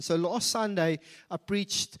So last Sunday, I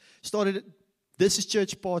started This is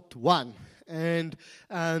Church Part 1. And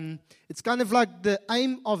it's kind of like the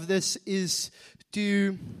aim of this is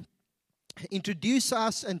to introduce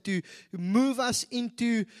us and to move us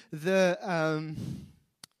into the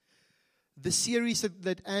series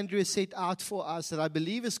that Andrew set out for us that I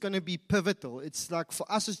believe is going to be pivotal. It's like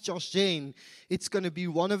for us as Josh Jane, it's going to be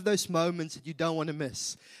one of those moments that you don't want to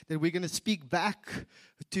miss. That we're going to speak back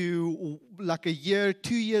to like a year,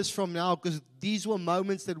 2 years from now, because these were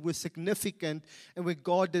moments that were significant and where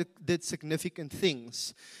God did significant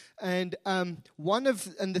things. And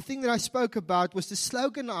the thing that I spoke about was the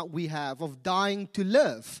slogan that we have of dying to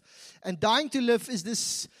live. And dying to live is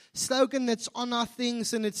this slogan that's on our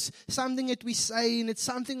things, and it's something that we say, and it's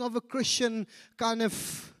something of a Christian kind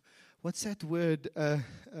of, what's that word? A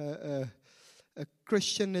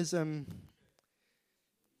Christianism.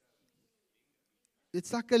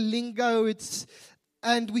 It's like a lingo.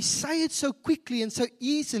 And we say it so quickly and so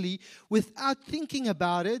easily without thinking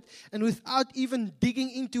about it and without even digging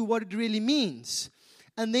into what it really means.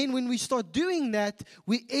 And then when we start doing that,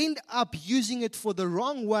 we end up using it for the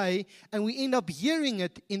wrong way, and we end up hearing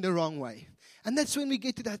it in the wrong way. And that's when we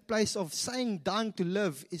get to that place of saying dying to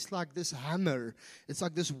live is like this hammer. It's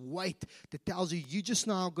like this weight that tells you just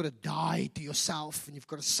now got to die to yourself, and you've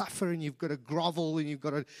got to suffer, and you've got to grovel, and you've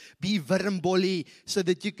got to be wurmboli so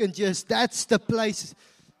that you can that's the place.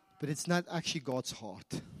 But it's not actually God's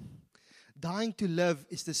heart. Dying to live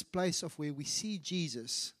is this place of where we see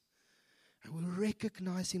Jesus and we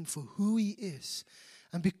recognize Him for who He is.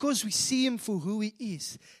 And because we see Him for who He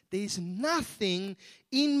is, there is nothing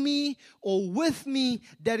in me or with me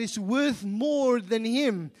that is worth more than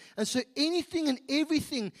Him. And so anything and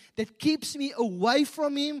everything that keeps me away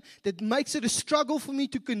from Him, that makes it a struggle for me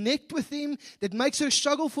to connect with Him, that makes it a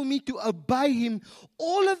struggle for me to obey Him,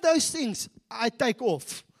 all of those things I take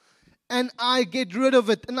off. And I get rid of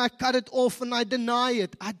it, and I cut it off, and I deny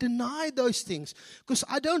it. I deny those things because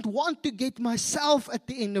I don't want to get myself at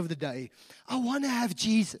the end of the day. I want to have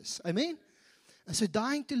Jesus. Amen? And so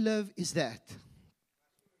dying to live is that.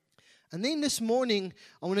 And then this morning,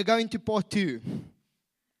 I want to go into part 2.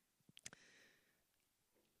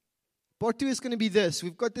 Part 2 is going to be this.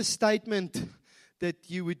 We've got this statement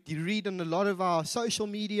that you would read on a lot of our social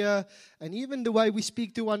media and even the way we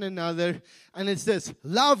speak to one another. And it's this: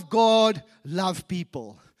 love God, love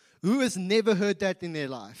people. Who has never heard that in their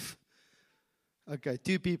life? Okay,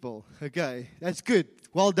 2 people. Okay, that's good.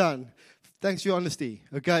 Well done. Thanks for your honesty.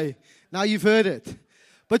 Okay, now you've heard it.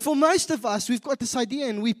 But for most of us, we've got this idea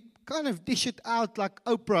and we kind of dish it out like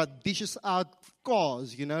Oprah dishes out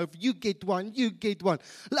cars. You know, if you get one, you get one.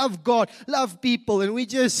 Love God, love people. And we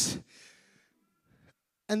just...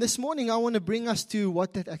 And this morning, I want to bring us to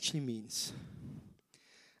what that actually means.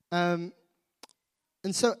 And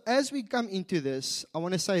so as we come into this, I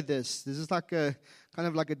want to say this. This is like a kind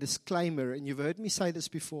of like a disclaimer, and you've heard me say this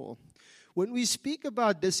before. When we speak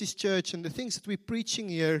about This is Church and the things that we're preaching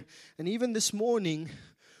here, and even this morning,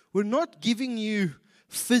 we're not giving you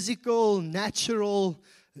physical, natural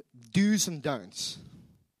do's and don'ts.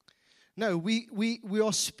 No, we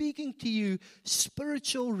are speaking to you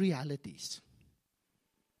spiritual realities.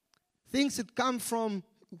 Things that come from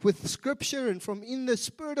with Scripture and from in the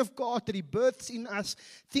Spirit of God that He births in us.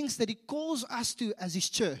 Things that He calls us to as His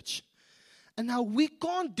church. And now we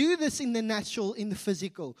can't do this in the natural, in the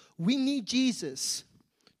physical. We need Jesus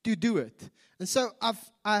to do it. And so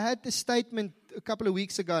I had this statement a couple of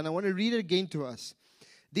weeks ago, and I want to read it again to us.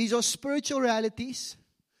 These are spiritual realities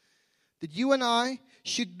that you and I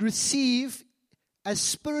should receive as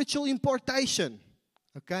spiritual impartation.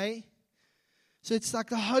 Okay? So it's like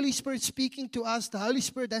the Holy Spirit speaking to us. The Holy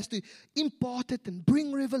Spirit has to impart it and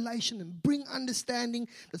bring revelation and bring understanding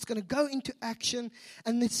that's going to go into action.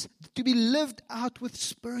 And it's to be lived out with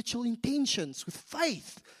spiritual intentions, with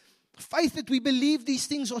faith. Faith that we believe these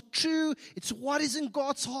things are true. It's what is in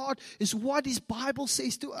God's heart. It's what His Bible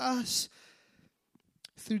says to us.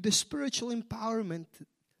 Through the spiritual empowerment,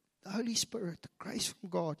 the Holy Spirit, the grace from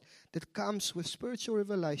God that comes with spiritual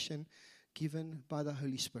revelation given by the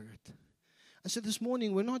Holy Spirit. And so this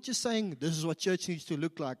morning, we're not just saying, this is what church needs to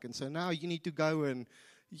look like. And so now you need to go and,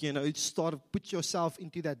 start to put yourself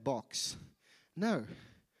into that box. No.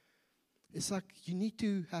 It's like you need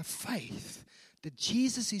to have faith that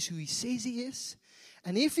Jesus is who He says He is.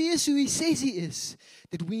 And if He is who He says He is,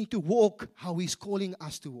 that we need to walk how He's calling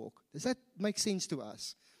us to walk. Does that make sense to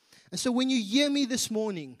us? And so when you hear me this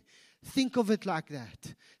morning, think of it like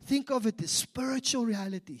that. Think of it as spiritual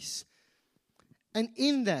realities. And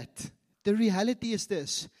in that, the reality is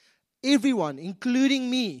this: everyone, including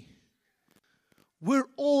me, we're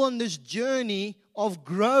all on this journey of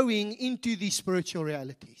growing into these spiritual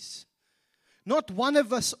realities. Not one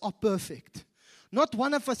of us are perfect. Not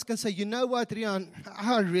one of us can say, you know what, Riaan,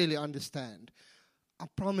 I really understand. I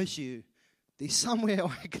promise you, there's somewhere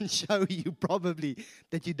I can show you probably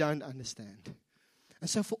that you don't understand. And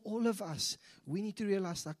so for all of us, we need to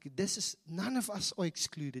realize that none of us are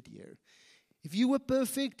excluded here. If you were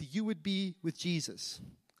perfect, you would be with Jesus.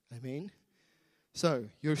 Amen. So,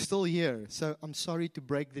 you're still here. So, I'm sorry to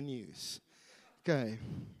break the news. Okay.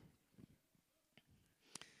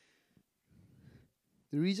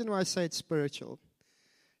 The reason why I say it's spiritual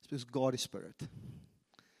is because God is spirit.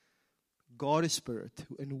 God is spirit.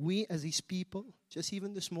 And we as His people, just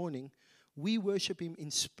even this morning, we worship Him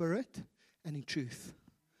in spirit and in truth.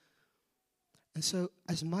 And so,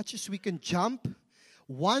 as much as we can jump,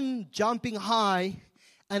 one jumping high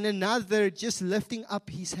and another just lifting up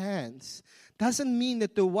his hands, doesn't mean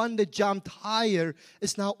that the one that jumped higher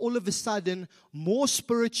is now all of a sudden more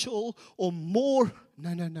spiritual or more.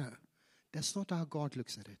 No. That's not how God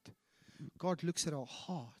looks at it. God looks at our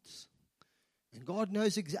hearts. And God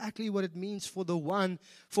knows exactly what it means for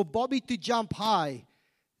Bobby to jump high.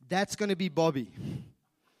 That's going to be Bobby.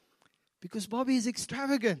 Because Bobby is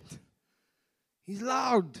extravagant. He's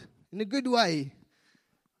loud in a good way.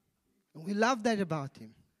 And we love that about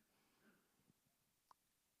him.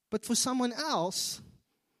 But for someone else,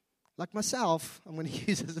 like myself, I'm going to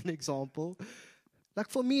use as an example, like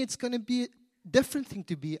for me, it's going to be a different thing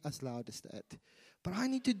to be as loud as that. But I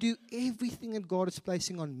need to do everything that God is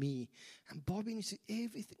placing on me. And Bobby needs to do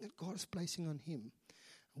everything that God is placing on him.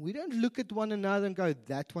 We don't look at one another and go,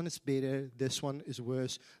 that one is better, this one is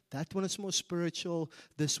worse, that one is more spiritual,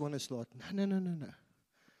 this one is not. No.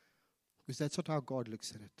 Because that's not how God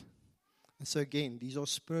looks at it. And so again, these are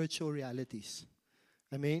spiritual realities.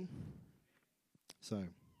 Amen? So,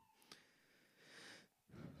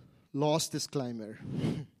 last disclaimer.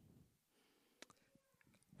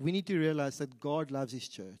 We need to realize that God loves His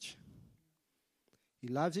church. He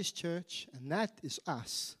loves His church, and that is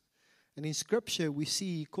us. And in Scripture, we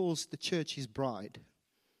see He calls the church His bride.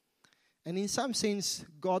 And in some sense,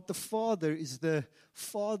 God the Father is the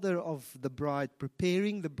father of the bride,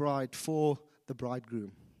 preparing the bride for the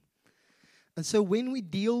bridegroom. And so when we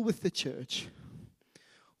deal with the church,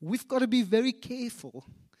 we've got to be very careful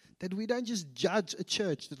that we don't just judge a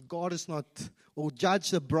church that God is not, or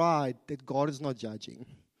judge a bride that God is not judging.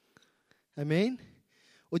 Amen?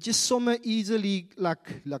 Or just somewhere easily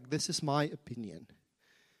like this is my opinion.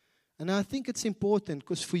 And I think it's important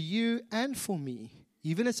because for you and for me,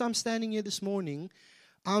 even as I'm standing here this morning,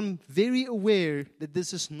 I'm very aware that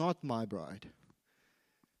this is not my bride.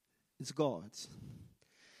 It's God's.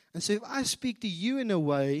 And so if I speak to you in a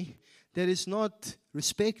way that is not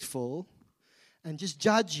respectful and just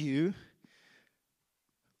judge you,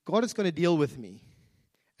 God is going to deal with me.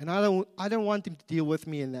 And I don't want Him to deal with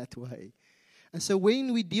me in that way. And so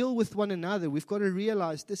when we deal with one another, we've got to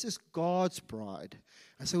realize this is God's bride.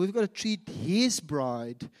 And so we've got to treat His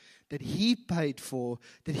bride that He paid for,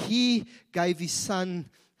 that He gave His Son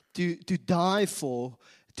to die for,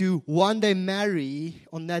 to one day marry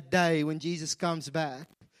on that day when Jesus comes back.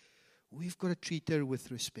 We've got to treat her with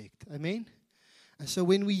respect. Amen? And so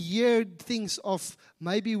when we hear things of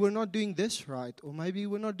maybe we're not doing this right, or maybe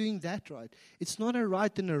we're not doing that right, it's not a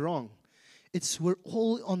right and a wrong. We're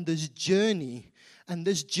all on this journey. And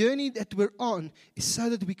this journey that we're on is so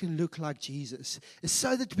that we can look like Jesus. It's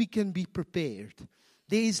so that we can be prepared.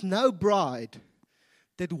 There is no bride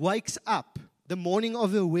that wakes up the morning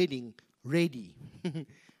of a wedding ready.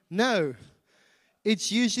 No.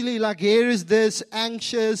 It's usually like, here is this,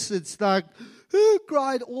 anxious. It's like,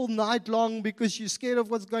 cried all night long because you're scared of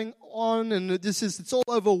what's going on. And it's all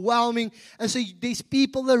overwhelming. And so there's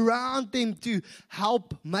people around them to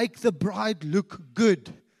help make the bride look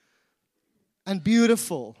good and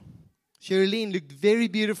beautiful. Sherilyn looked very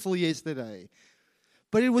beautiful yesterday.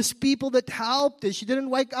 But it was people that helped her. She didn't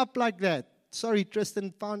wake up like that. Sorry,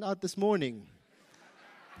 Tristan found out this morning.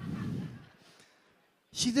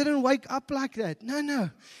 She didn't wake up like that. No.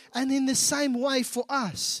 And in the same way for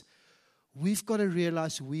us, we've got to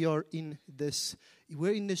realize we're in this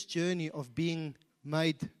journey of being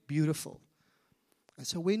made beautiful. And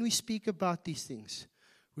so when we speak about these things,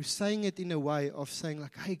 we're saying it in a way of saying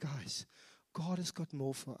like, hey guys, God has got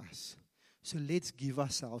more for us. So let's give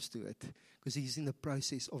ourselves to it because He's in the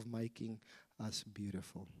process of making us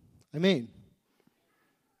beautiful. Amen.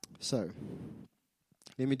 So,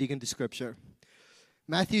 let me dig into Scripture.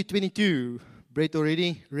 Matthew 22. Brett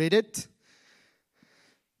already read it.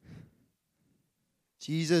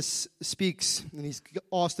 Jesus speaks and He's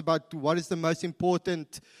asked about what is the most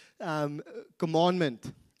important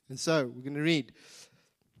commandment. And so, we're going to read.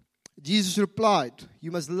 Jesus replied,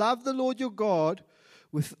 "You must love the Lord your God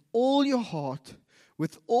with all your heart,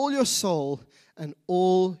 with all your soul, and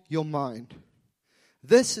all your mind.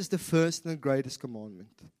 This is the first and the greatest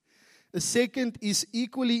commandment. The second is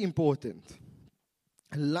equally important.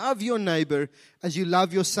 Love your neighbor as you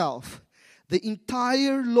love yourself. The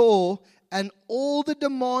entire law and all the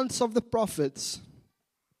demands of the prophets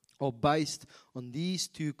are based on these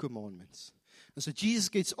two commandments." And so Jesus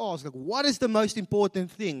gets asked, like, what is the most important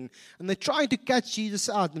thing? And they're trying to catch Jesus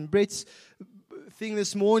out. And Brett's thing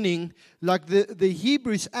this morning, like the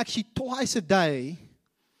Hebrews actually twice a day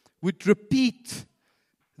would repeat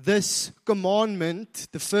this commandment,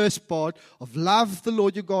 the first part of love the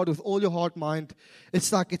Lord your God with all your heart, mind.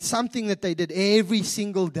 It's like it's something that they did every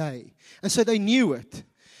single day. And so they knew it.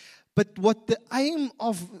 But what the aim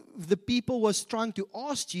of the people was trying to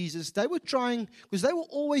ask Jesus, they were trying, because they were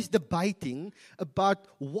always debating about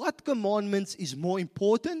what commandments is more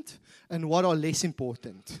important and what are less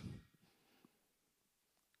important.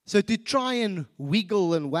 So to try and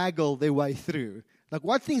wiggle and waggle their way through. Like,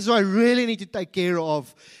 what things do I really need to take care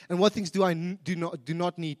of, and what things do I do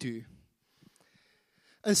not need to?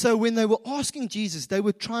 And so when they were asking Jesus, they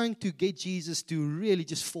were trying to get Jesus to really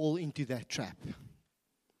just fall into that trap.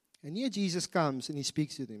 And here Jesus comes and he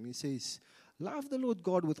speaks to them. He says, love the Lord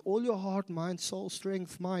God with all your heart, mind, soul,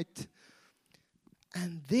 strength, might.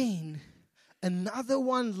 And then another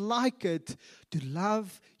one like it, to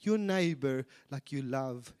love your neighbor like you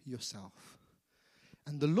love yourself.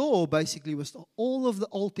 And the law basically was all of the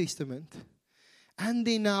Old Testament. And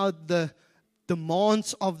then now the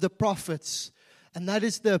demands of the prophets. And that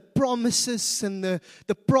is the promises and the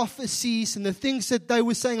prophecies and the things that they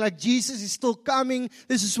were saying, like Jesus is still coming.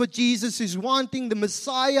 This is what Jesus is wanting, the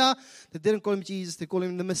Messiah. They didn't call him Jesus, they call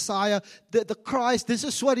him the Messiah, the Christ. This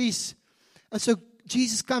is what he's. And so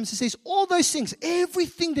Jesus comes and says, all those things,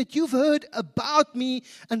 everything that you've heard about me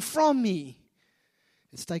and from me,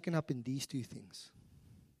 it's taken up in these two things.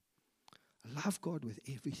 Love God with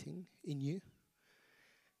everything in you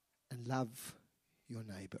and love your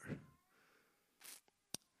neighbor.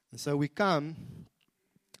 And so we come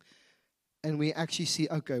and we actually see,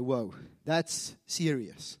 okay, whoa, that's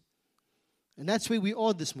serious. And that's where we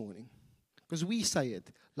are this morning. Because we say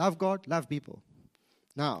it, love God, love people.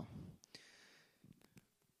 Now,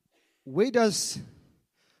 where does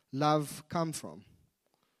love come from?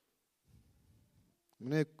 I'm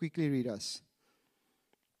going to quickly read us.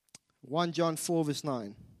 1 John 4 verse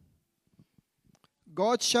 9.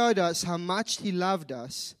 God showed us how much He loved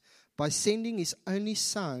us by sending His only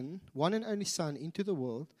Son, one and only Son, into the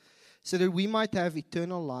world, so that we might have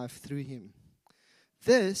eternal life through Him.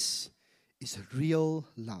 This is real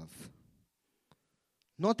love.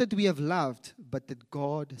 Not that we have loved, but that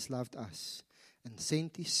God has loved us and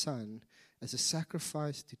sent His Son as a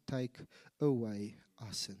sacrifice to take away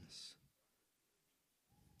our sins.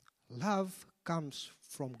 Love comes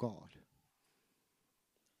from God.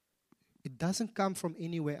 It doesn't come from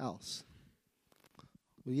anywhere else.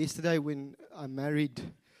 Well, yesterday when I married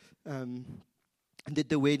and did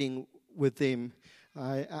the wedding with them,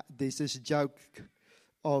 there's this joke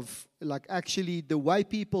of, like, actually the way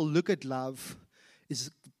people look at love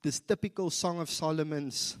is this typical Song of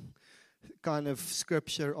Solomon's kind of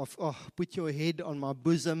scripture of, oh, put your head on my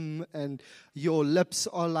bosom and your lips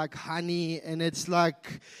are like honey, and it's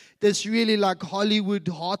like this really like Hollywood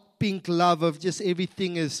hot pink love of just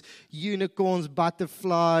everything is unicorns,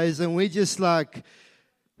 butterflies, and we're just like,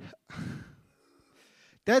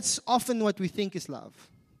 that's often what we think is love.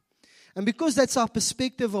 And because that's our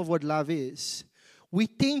perspective of what love is, we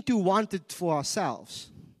tend to want it for ourselves.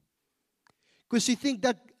 Because we think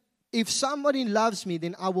that if somebody loves me,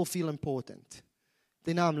 then I will feel important.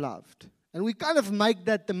 Then I'm loved. And we kind of make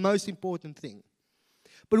that the most important thing.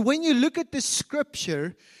 But when you look at the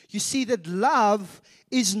scripture, you see that love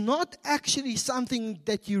is not actually something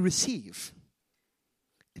that you receive.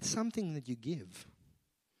 It's something that you give.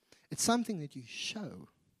 It's something that you show.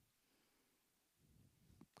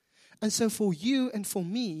 And so for you and for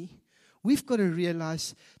me, we've got to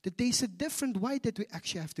realize that there's a different way that we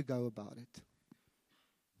actually have to go about it.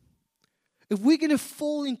 If we're going to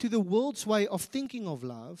fall into the world's way of thinking of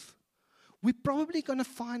love, we're probably going to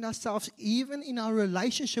find ourselves, even in our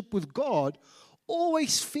relationship with God,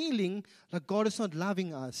 always feeling like God is not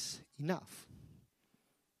loving us enough.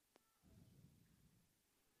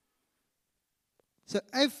 So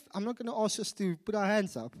I'm not going to ask us to put our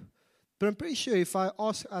hands up, but I'm pretty sure if I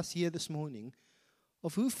ask us here this morning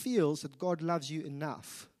of who feels that God loves you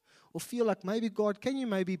enough, or feel like maybe God, can you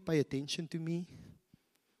maybe pay attention to me?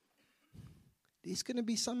 There's going to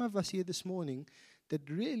be some of us here this morning that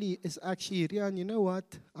really is actually, Riaan, you know what?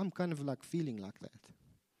 I'm kind of like feeling like that.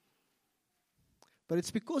 But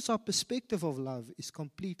it's because our perspective of love is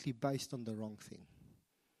completely based on the wrong thing.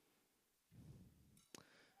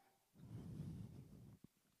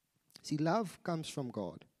 See, love comes from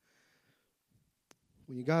God.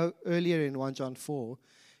 When you go earlier in 1 John 4,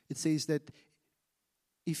 it says that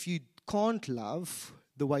if you can't love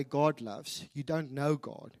the way God loves, you don't know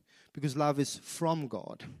God, because love is from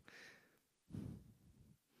God.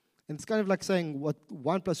 And it's kind of like saying what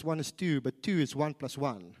 1 plus 1 is 2, but 2 is 1 plus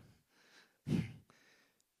 1.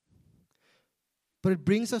 But it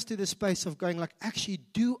brings us to the space of going like, actually,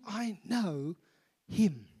 do I know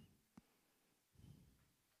Him?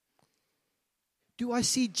 Do I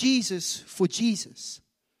see Jesus for Jesus?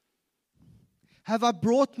 Have I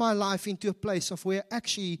brought my life into a place of where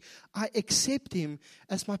actually I accept Him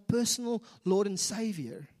as my personal Lord and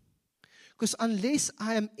Savior? Because unless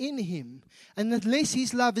I am in Him, and unless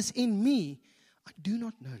His love is in me, I do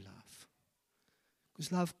not know love.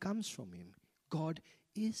 Because love comes from Him. God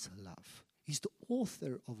is love. He's the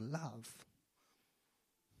author of love.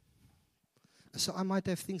 So I might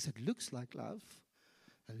have things that looks like love,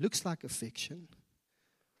 and looks like affection.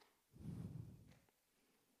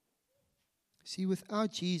 See,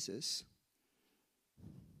 without Jesus,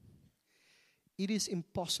 it is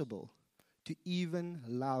impossible to even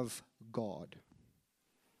love God.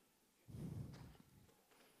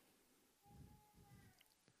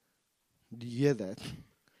 Do you hear that?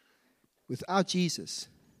 Without Jesus,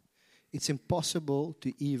 it's impossible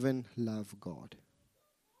to even love God.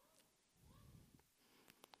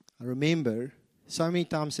 I remember so many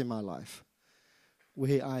times in my life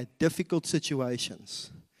where I had difficult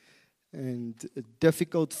situations and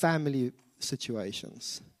difficult family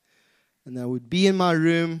situations. And I would be in my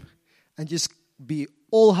room and just be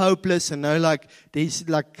all hopeless and know like there's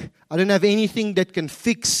like I don't have anything that can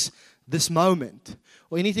fix this moment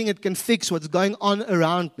or anything that can fix what's going on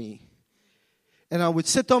around me. And I would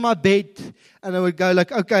sit on my bed and I would go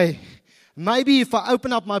like, okay, maybe if I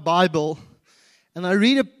open up my Bible and I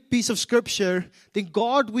read a piece of scripture, then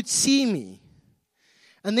God would see me.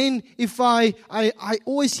 And then if I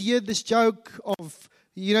always hear this joke of,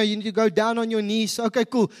 you know, you need to go down on your knees. Okay,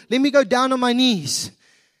 cool. Let me go down on my knees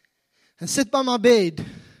and sit by my bed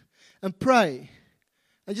and pray.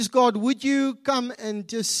 And just, God, would you come and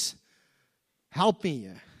just help me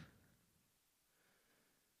here?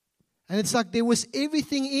 And it's like there was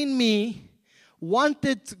everything in me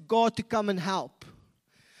wanted God to come and help.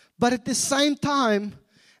 But at the same time,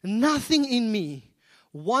 nothing in me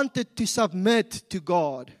wanted to submit to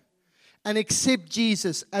God and accept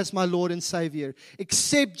Jesus as my Lord and Savior.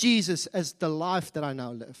 Accept Jesus as the life that I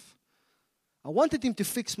now live. I wanted Him to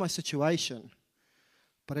fix my situation,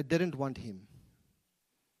 but I didn't want Him.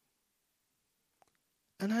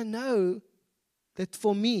 And I know that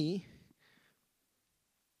for me,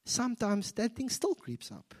 sometimes that thing still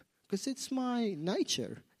creeps up because it's my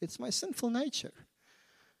nature. It's my sinful nature.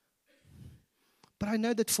 But I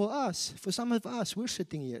know that for us, for some of us, we're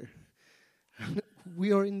sitting here.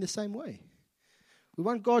 We are in the same way. We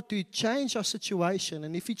want God to change our situation.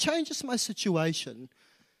 And if He changes my situation,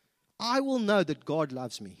 I will know that God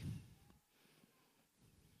loves me.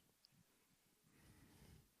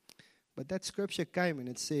 But that scripture came and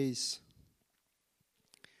it says,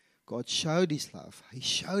 God showed His love. He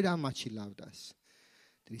showed how much He loved us.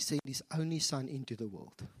 That He sent His only Son into the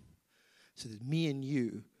world. So that me and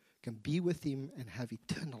you can be with Him and have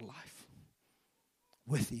eternal life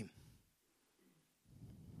with Him.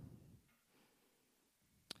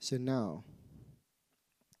 So now,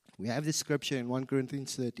 we have this scripture in 1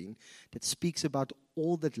 Corinthians 13 that speaks about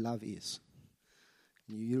all that love is.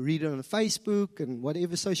 You read it on Facebook and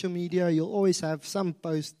whatever social media, you'll always have some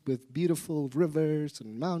post with beautiful rivers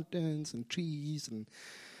and mountains and trees and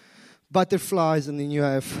butterflies, and then you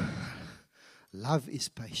have, love is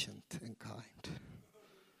patient and kind.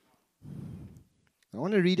 I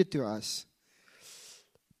want to read it to us.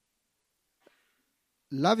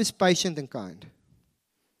 Love is patient and kind.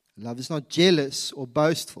 Love is not jealous or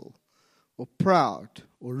boastful or proud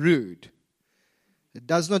or rude. It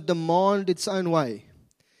does not demand its own way.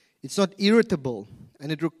 It's not irritable,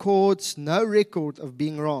 and it records no record of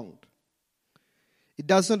being wronged. It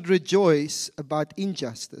does not rejoice about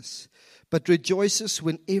injustice, but rejoices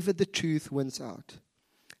whenever the truth wins out.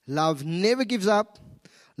 Love never gives up.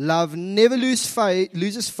 Love never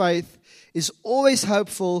loses faith, is always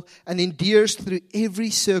hopeful, and endures through every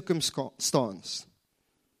circumstance.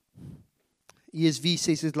 ESV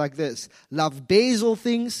says it like this: love bears all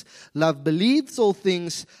things, love believes all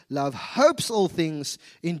things, love hopes all things,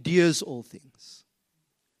 endures all things.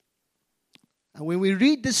 And when we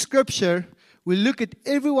read the scripture, we look at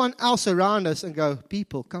everyone else around us and go,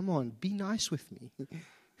 people, come on, be nice with me.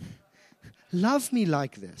 Love me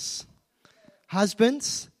like this.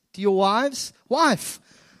 Husbands, to your wives, wife,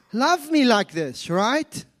 love me like this,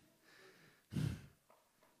 right?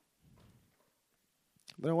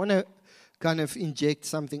 But I want to kind of inject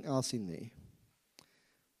something else in there.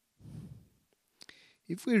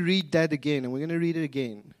 If we read that again, and we're going to read it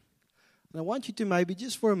again, and I want you to maybe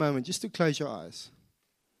just for a moment, just to close your eyes.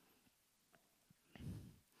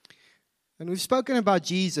 And we've spoken about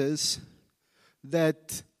Jesus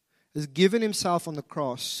that has given himself on the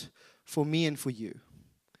cross for me and for you.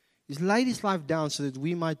 He's laid his life down so that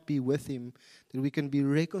we might be with him, that we can be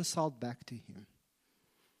reconciled back to him.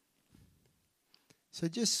 So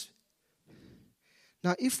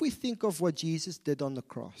now if we think of what Jesus did on the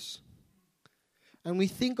cross, and we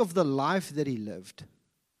think of the life that he lived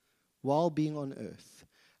while being on earth,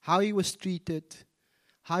 how he was treated,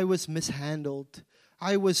 how he was mishandled, how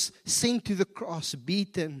he was sent to the cross,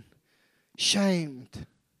 beaten, shamed.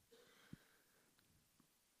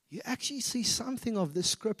 You actually see something of this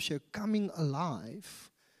scripture coming alive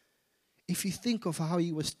if you think of how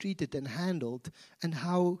he was treated and handled and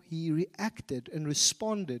how he reacted and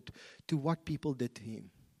responded to what people did to him.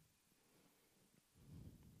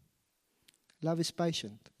 Love is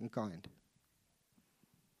patient and kind.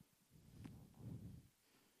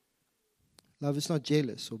 Love is not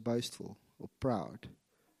jealous or boastful or proud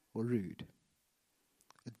or rude.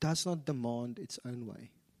 It does not demand its own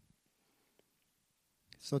way.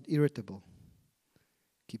 It's not irritable.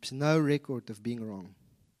 Keeps no record of being wrong.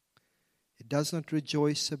 It does not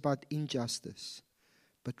rejoice about injustice,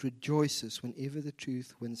 but rejoices whenever the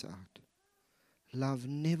truth wins out. Love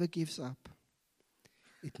never gives up.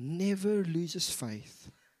 It never loses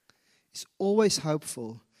faith. It's always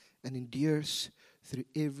hopeful and endures through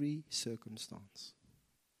every circumstance.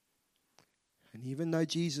 And even though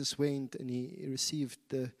Jesus went and he received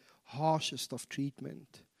the harshest of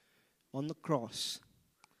treatment on the cross,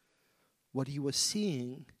 what he was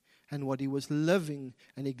seeing and what he was living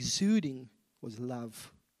and exuding was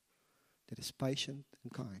love that is patient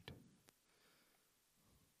and kind.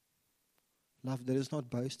 Love that is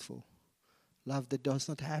not boastful. Love that does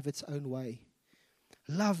not have its own way.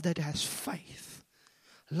 Love that has faith.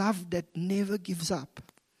 Love that never gives up.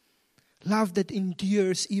 Love that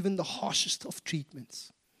endures even the harshest of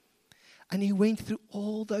treatments. And he went through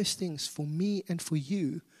all those things for me and for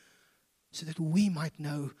you so that we might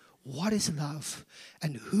know what is love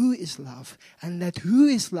and who is love, and that who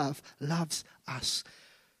is love loves us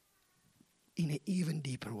in an even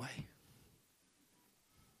deeper way.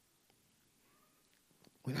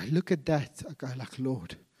 When I look at that, I go like,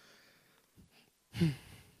 Lord,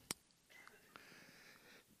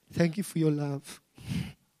 thank you for your love.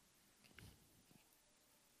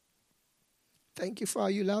 Thank you for how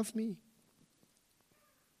you love me.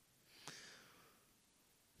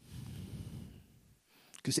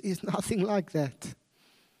 Because there is nothing like that.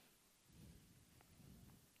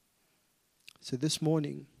 So this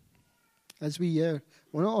morning, as we hear,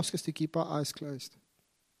 I want to ask us to keep our eyes closed.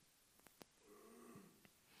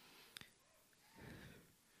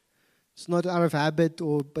 It's not out of habit,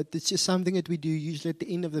 but it's just something that we do. Usually at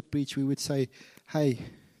the end of the preach, we would say, hey,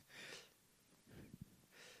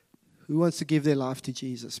 who wants to give their life to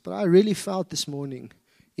Jesus? But I really felt this morning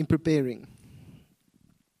in preparing,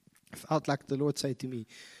 I felt like the Lord said to me,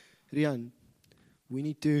 Riaan, you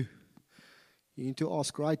need to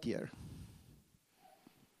ask right here.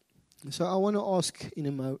 So I want to ask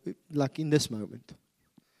in this moment,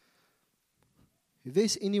 if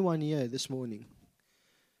there's anyone here this morning,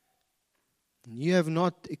 and you have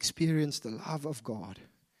not experienced the love of God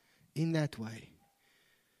in that way,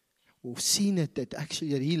 or seen it that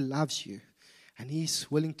actually that He loves you, and He's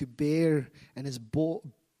willing to bear and has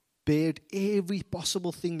bared every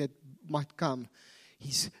possible thing that might come.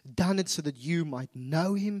 He's done it so that you might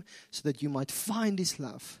know Him, so that you might find His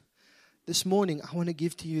love. This morning, I want to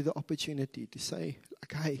give to you the opportunity to say,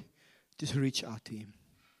 hey, just reach out to Him.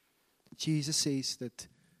 Jesus says that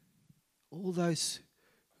all those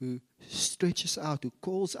who stretches out, who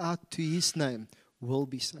calls out to His name, will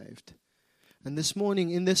be saved. And this morning,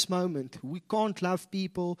 in this moment, we can't love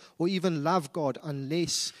people or even love God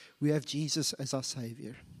unless we have Jesus as our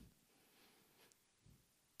Savior.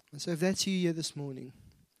 And so if that's you here this morning,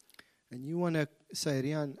 and you want to say,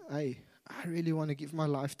 Riaan, hey, I really want to give my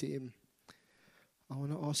life to Him, I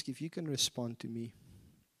want to ask if you can respond to me.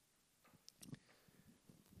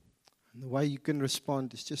 And the way you can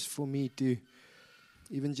respond is just for me to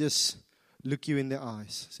even just look you in the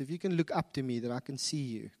eyes. So if you can look up to me that I can see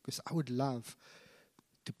you, because I would love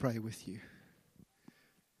to pray with you.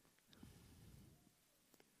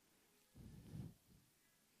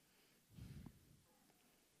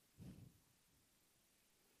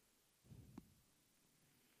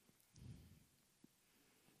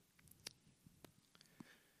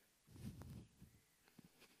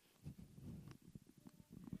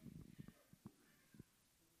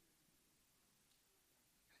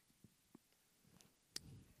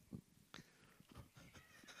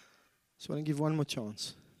 Just want to give one more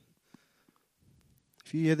chance.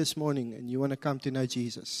 If you're here this morning and you want to come to know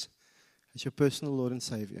Jesus as your personal Lord and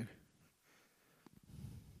Savior,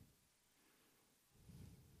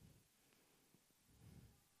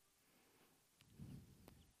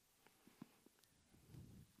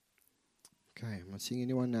 okay, I'm not seeing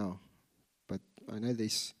anyone now, but I know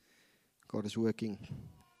this. God is working.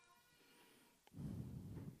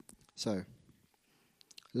 So,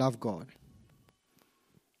 love God.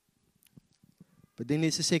 But then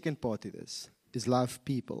there's a second part to this, is love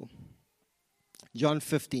people. John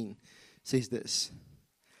 15 says this.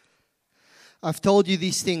 I've told you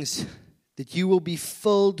these things that you will be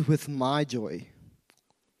filled with my joy.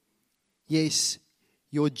 Yes,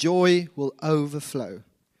 your joy will overflow.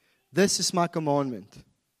 This is my commandment.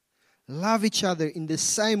 Love each other in the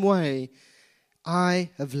same way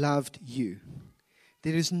I have loved you.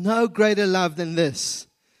 There is no greater love than this,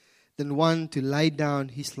 than one to lay down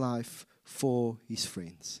his life for his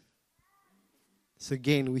friends. So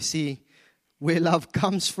again, we see where love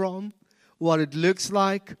comes from, what it looks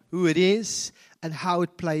like, who it is, and how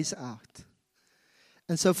it plays out.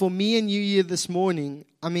 And so for me and you here this morning,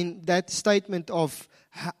 that statement of,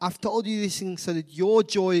 I've told you these things so that your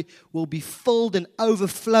joy will be filled and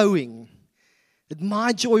overflowing. That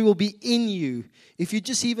my joy will be in you. If you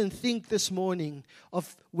just even think this morning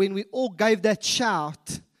of when we all gave that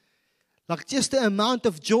shout, like just the amount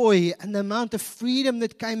of joy and the amount of freedom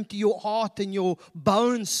that came to your heart and your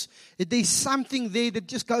bones. There's something there that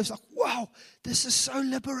just goes like, wow, this is so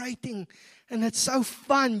liberating. And it's so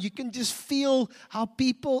fun. You can just feel how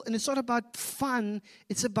people, and it's not about fun,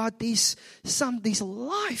 it's about there's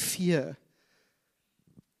life here.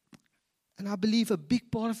 And I believe a big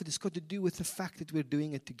part of it has got to do with the fact that we're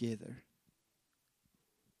doing it together.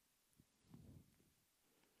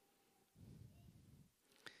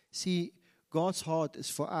 See, God's heart is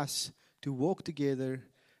for us to walk together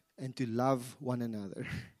and to love one another.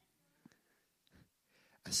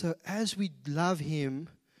 So as we love Him,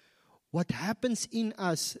 what happens in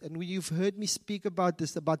us, and you've heard me speak about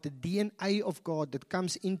this, about the DNA of God that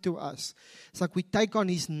comes into us. It's like we take on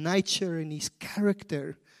His nature and His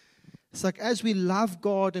character. It's like as we love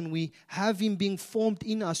God and we have Him being formed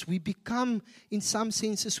in us, we become, in some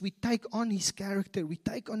senses, we take on His character, we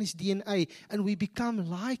take on His DNA, and we become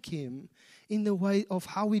like Him in the way of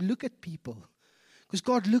how we look at people. Because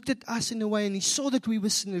God looked at us in a way and He saw that we were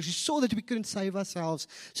sinners. He saw that we couldn't save ourselves.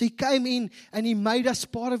 So He came in and He made us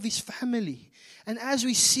part of His family. And as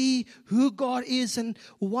we see who God is and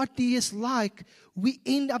what He is like, we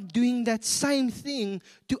end up doing that same thing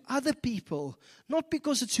to other people. Not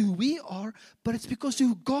because it's who we are, but it's because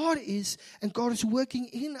who God is, and God is working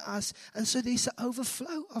in us. And so there's an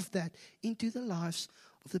overflow of that into the lives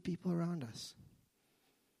of the people around us.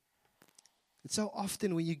 It's so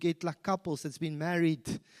often when you get like couples that's been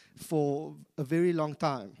married for a very long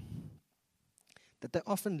time, that they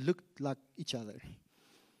often look like each other.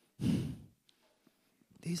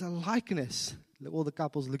 There's a likeness. All the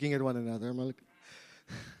couples looking at one another.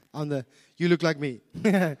 You look like me.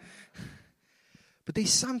 But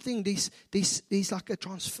there's something, there's like a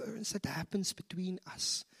transference that happens between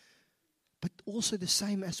us. But also the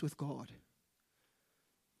same as with God.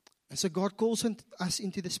 And so God calls us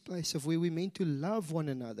into this place of where we're meant to love one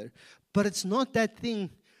another. But it's not that thing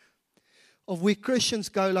of where Christians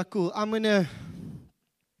go like, cool, I'm going to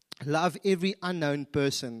love every unknown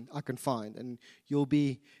person I can find. And you'll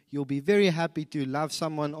be very happy to love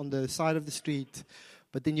someone on the side of the street.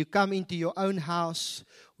 But then you come into your own house,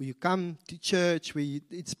 or you come to church where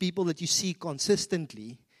it's people that you see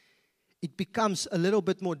consistently. It becomes a little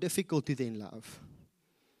bit more difficult to then love.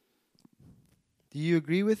 Do you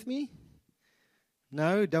agree with me?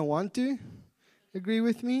 No, don't want to agree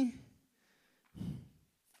with me?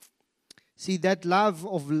 See, that love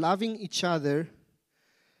of loving each other,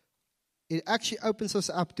 it actually opens us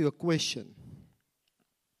up to a question.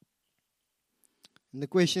 And the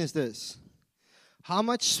question is this: how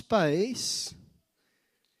much space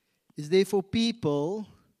is there for people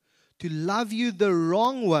to love you the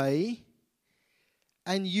wrong way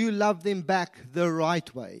and you love them back the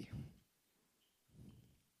right way?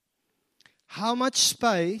 How much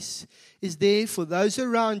space is there for those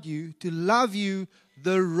around you to love you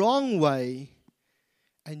the wrong way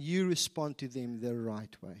and you respond to them the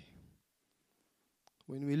right way?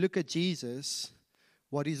 When we look at Jesus,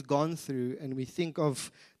 what He's gone through, and we think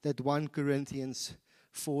of that 1 Corinthians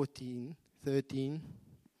 13,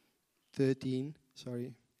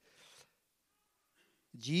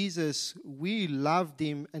 Jesus, we loved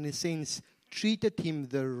Him, in a sense, treated Him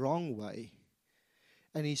the wrong way.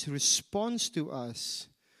 And His response to us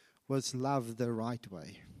was love the right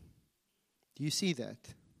way. Do you see that?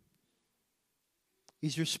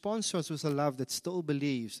 His response to us was a love that still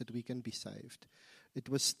believes that we can be saved. It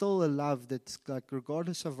was still a love that's like,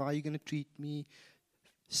 regardless of how you're going to treat me,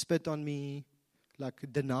 spit on me, like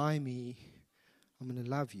deny me, I'm going to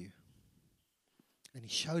love you. And He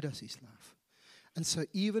showed us His love. And so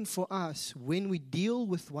even for us, when we deal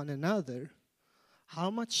with one another,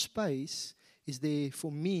 how much space is there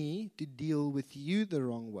for me to deal with you the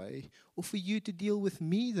wrong way, or for you to deal with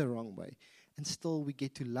me the wrong way? And still we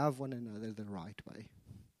get to love one another the right way.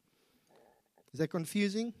 Is that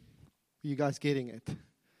confusing? Are you guys getting it?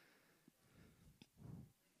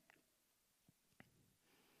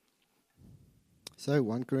 So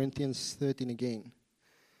 1 Corinthians 13 again.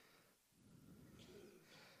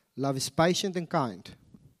 Love is patient and kind.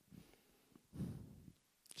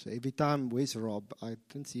 So every time, where's Rob? I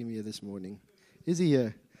didn't see him here this morning. Is he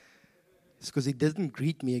here? It's because he didn't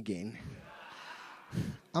greet me again.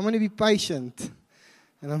 I'm going to be patient.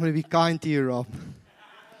 And I'm going to be kind to you, Rob.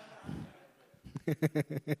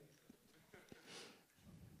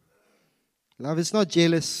 Love is not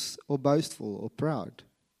jealous or boastful or proud.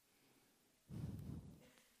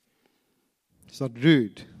 It's not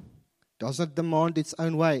rude. Does not demand its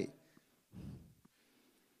own way.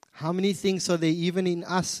 How many things are there even in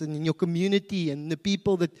us and in your community and the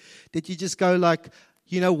people that you just go like,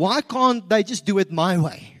 why can't they just do it my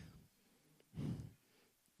way?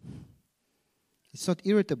 It's not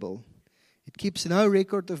irritable. It keeps no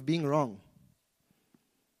record of being wrong.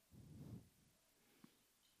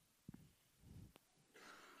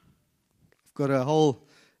 I've got a whole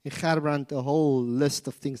list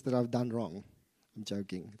of things that I've done wrong. I'm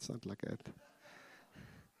joking. It's not like that.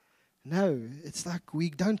 No, it's like we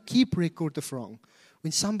don't keep record of wrong.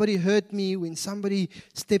 When somebody hurt me, when somebody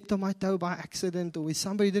stepped on my toe by accident, or when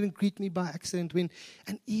somebody didn't greet me by accident,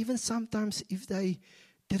 and even sometimes if they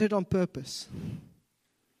did it on purpose,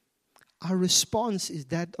 our response is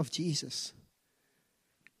that of Jesus.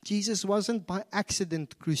 Jesus wasn't by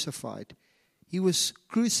accident crucified. He was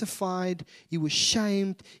crucified, He was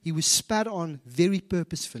shamed, He was spat on very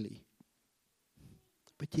purposefully.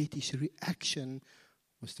 But yet His reaction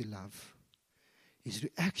was to love. His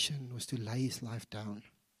reaction was to lay His life down.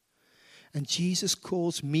 And Jesus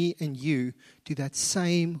calls me and you to that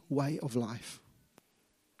same way of life.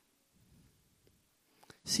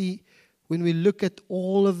 See, when we look at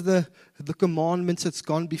all of the commandments that's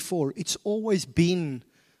gone before, it's always been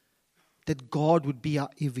that God would be our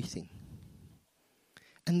everything.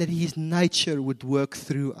 And that His nature would work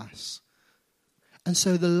through us. And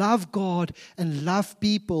so the love God and love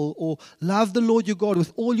people, or love the Lord your God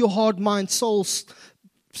with all your heart, mind, soul,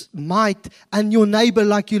 might, and your neighbor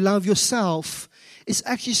like you love yourself, is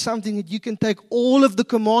actually something that you can take all of the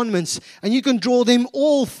commandments and you can draw them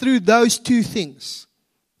all through those two things.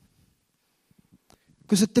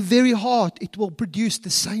 Because at the very heart, it will produce the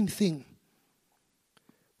same thing.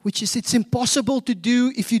 Which is, it's impossible to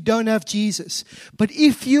do if you don't have Jesus. But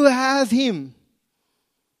if you have Him,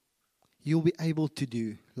 you'll be able to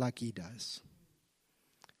do like He does.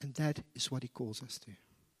 And that is what He calls us to.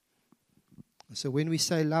 So when we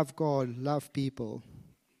say love God, love people,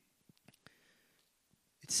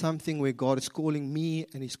 it's something where God is calling me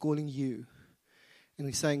and He's calling you. And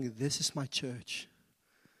He's saying, this is my church.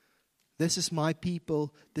 This is my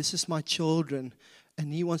people. This is my children.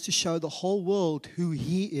 And He wants to show the whole world who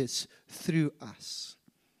He is through us.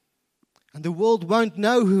 And the world won't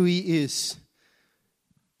know who He is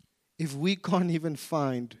if we can't even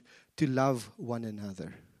find to love one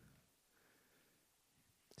another.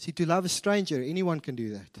 See, to love a stranger, anyone can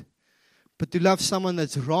do that. But to love someone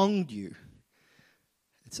that's wronged you,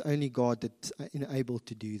 it's only God that's enabled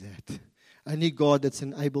to do that. Only God that's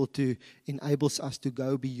enables us to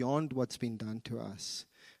go beyond what's been done to us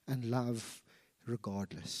and love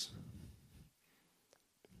regardless.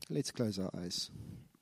 Let's close our eyes.